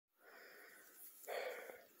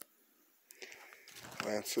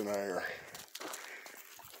Lance and I are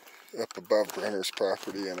up above Brenner's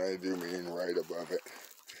property, and I do mean right above it,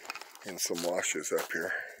 in some washes up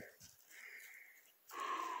here.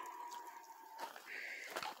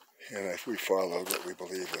 And if we followed what we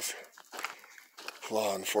believe is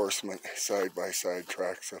law enforcement side-by-side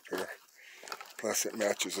tracks up here, unless it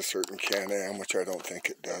matches a certain Can-Am, which I don't think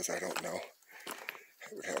it does. I don't know.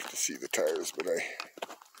 I would have to see the tires, but I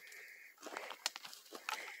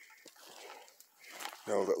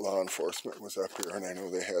know that law enforcement was up here, and I know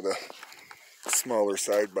they had a smaller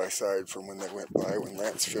side-by-side from when they went by, when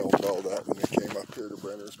Lance filmed all that, when they came up here to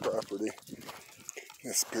Brenner's property.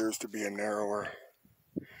 This appears to be a narrower,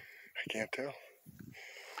 I can't tell.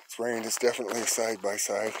 It's rained. It's definitely a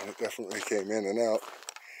side-by-side, and it definitely came in and out,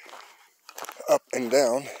 up and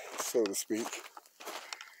down, so to speak.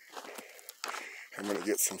 I'm going to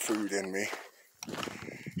get some food in me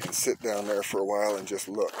and sit down there for a while and just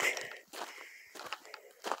look,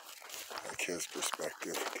 like his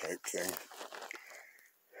perspective type thing.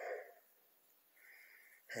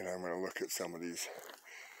 And I'm going to look at some of these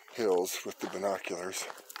hills with the binoculars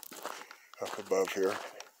up above here.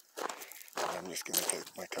 And I'm just going to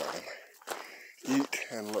take my time, eat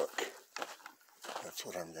and look. That's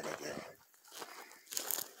what I'm going to do.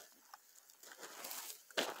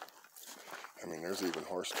 I mean, there's even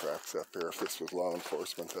horse tracks up here. If this was law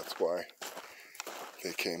enforcement, that's why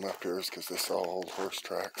they came up here, is because they saw old horse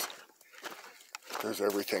tracks. There's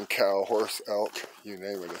everything: cow, horse, elk, you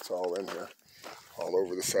name it, it's all in here. All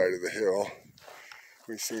over the side of the hill.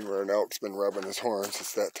 We've seen where an elk's been rubbing his horns.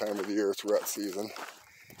 It's that time of the year, it's rut season.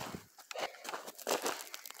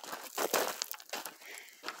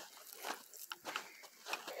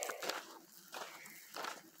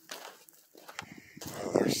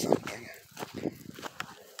 Oh, there's something.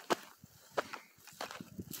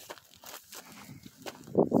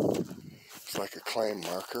 It's like a claim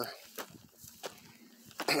marker.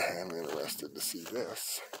 I'm interested to see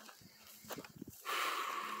this.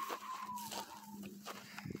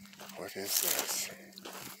 What is this?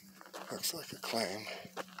 Looks like a claim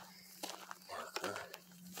marker.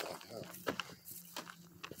 Don't know.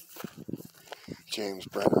 James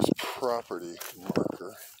Brenner's property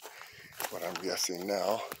marker. What I'm guessing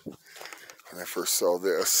now. When I first saw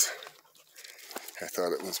this, I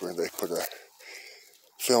thought it was where they put a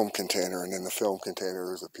film container, and in the film container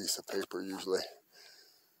there's a piece of paper usually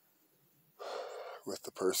with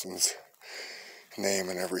the person's name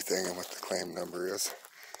and everything and what the claim number is.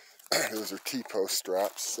 Those are T-post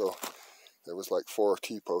straps, so there was like 4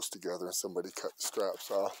 T-posts together, and somebody cut the straps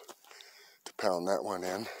off to pound that one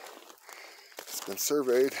in. It's been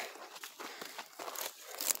surveyed.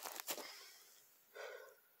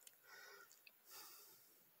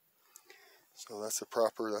 So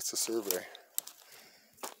that's a survey.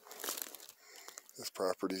 This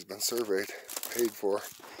property's been surveyed, paid for.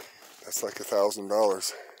 That's like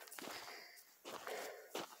 $1,000.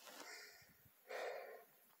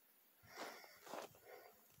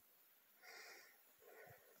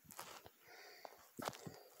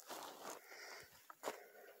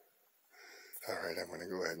 Alright, I'm going to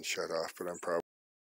go ahead and shut off, but I'm probably